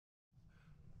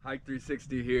Hike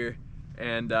 360 here,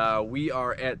 and we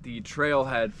are at the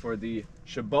trailhead for the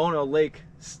Shabbona Lake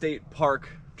State Park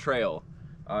Trail.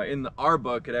 In our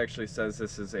book, it actually says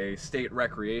this is a state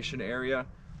recreation area,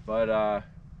 but I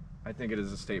think it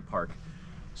is a state park.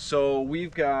 So we've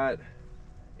got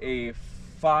a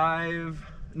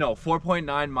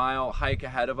 4.9 mile hike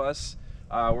ahead of us.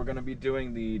 We're going to be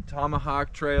doing the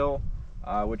Tomahawk Trail,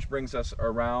 which brings us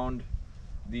around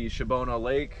the Shabbona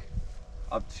Lake,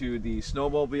 up to the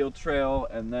snowmobile trail,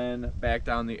 and then back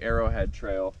down the Arrowhead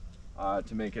Trail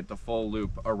to make it the full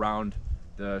loop around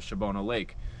the Shabbona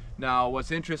Lake. Now, what's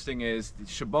interesting is the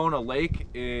Shabbona Lake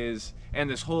is, and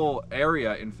this whole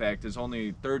area, in fact, is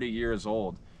only 30 years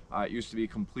old. It used to be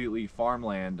completely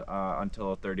farmland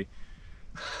until 30.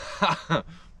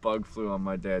 Bug flew on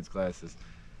my dad's glasses.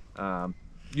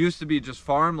 Used to be just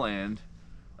farmland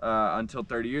until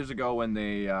 30 years ago when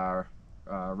they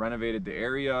renovated the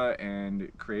area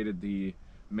and created the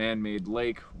man-made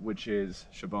lake, which is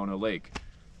Shabbona Lake.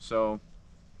 So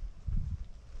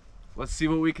let's see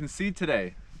what we can see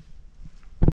today.